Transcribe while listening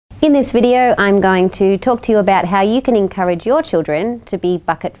In this video, I'm going to talk to you about how you can encourage your children to be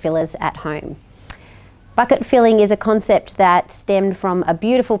bucket fillers at home. Bucket filling is a concept that stemmed from a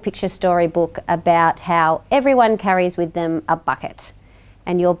beautiful picture storybook about how everyone carries with them a bucket.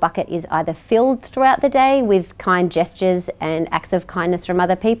 And your bucket is either filled throughout the day with kind gestures and acts of kindness from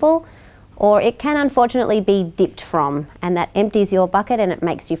other people, or it can unfortunately be dipped from, and that empties your bucket and it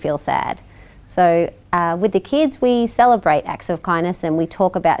makes you feel sad. So with the kids, we celebrate acts of kindness and we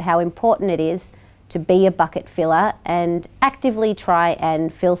talk about how important it is to be a bucket filler and actively try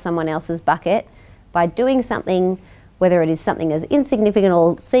and fill someone else's bucket by doing something, whether it is something as insignificant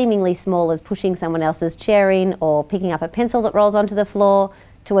or seemingly small as pushing someone else's chair in or picking up a pencil that rolls onto the floor,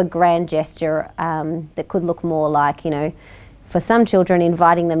 to a grand gesture that could look more like, for some children,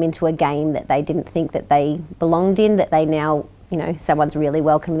 inviting them into a game that they didn't think that they belonged in, that they now, someone's really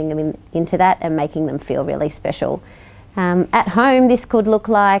welcoming them into that and making them feel really special. At home, this could look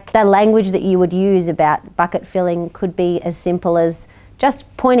like the language that you would use about bucket filling could be as simple as just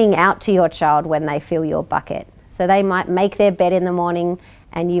pointing out to your child when they fill your bucket. So they might make their bed in the morning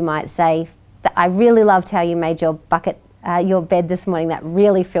and you might say, "I really loved how you made your bed this morning, that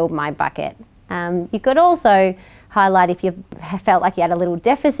really filled my bucket." You could also highlight if you felt like you had a little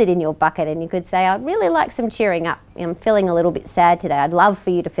deficit in your bucket, and you could say, "I'd really like some cheering up. I'm feeling a little bit sad today. I'd love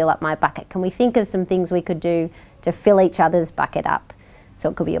for you to fill up my bucket. Can we think of some things we could do to fill each other's bucket up?" So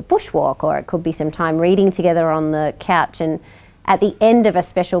it could be a bushwalk, or it could be some time reading together on the couch, and at the end of a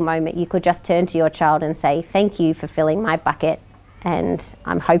special moment you could just turn to your child and say, "Thank you for filling my bucket, and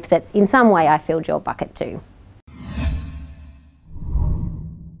I hope that in some way I filled your bucket too."